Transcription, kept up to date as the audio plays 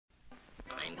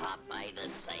Popeye the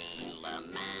Sailor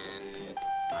Man.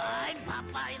 I'm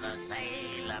Popeye the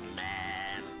Sailor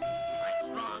Man. I'm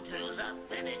strong to the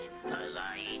finish, 'cause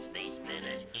I eat me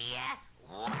spinach. Yeah,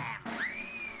 wham!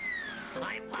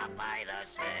 I'm Popeye the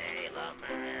Sailor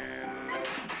Man.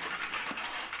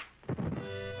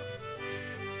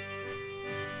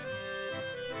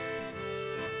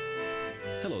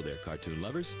 Hello there, cartoon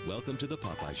lovers. Welcome to the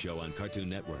Popeye Show on Cartoon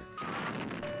Network.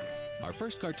 Our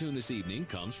first cartoon this evening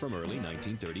comes from early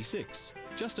 1936,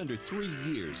 just under 3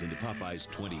 years into Popeye's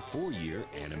 24-year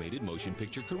animated motion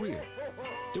picture career.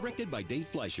 Directed by Dave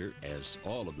Fleischer, as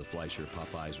all of the Fleischer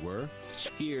Popeyes were,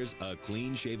 here's a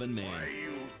clean-shaven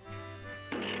man.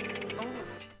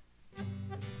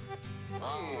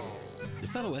 The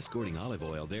fellow escorting olive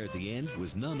oil there at the end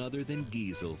was none other than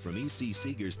Giesel from E.C.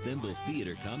 Seeger's Thimble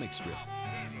Theater comic strip.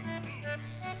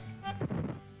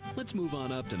 Let's move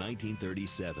on up to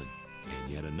 1937,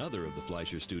 and yet another of the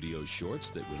Fleischer Studios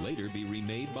shorts that would later be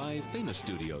remade by Famous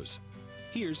Studios.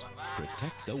 Here's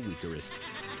Protect the Weakerest.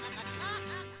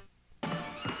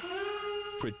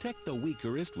 Protect the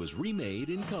Weakerest was remade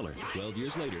in color 12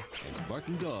 years later as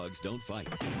Barking Dogs Don't Fight.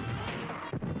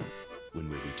 When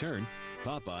we return,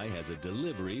 Popeye has a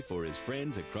delivery for his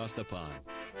friends across the pond.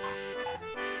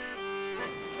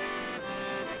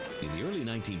 In the early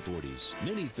 1940s,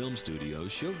 many film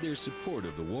studios showed their support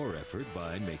of the war effort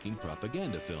by making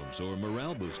propaganda films or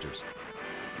morale boosters.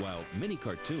 While many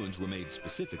cartoons were made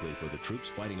specifically for the troops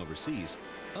fighting overseas,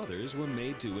 others were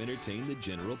made to entertain the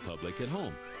general public at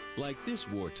home, like this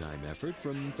wartime effort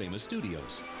from Famous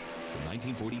Studios. From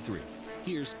 1943,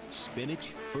 here's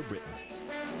Spinach for Britain.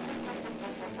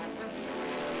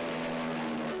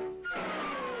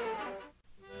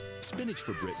 Spinach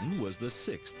for Britain was the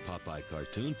 6th Popeye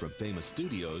cartoon from Famous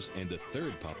Studios and the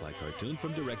 3rd Popeye cartoon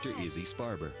from director Izzy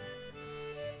Sparber.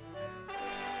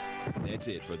 That's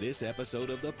it for this episode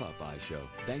of The Popeye Show.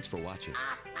 Thanks for watching.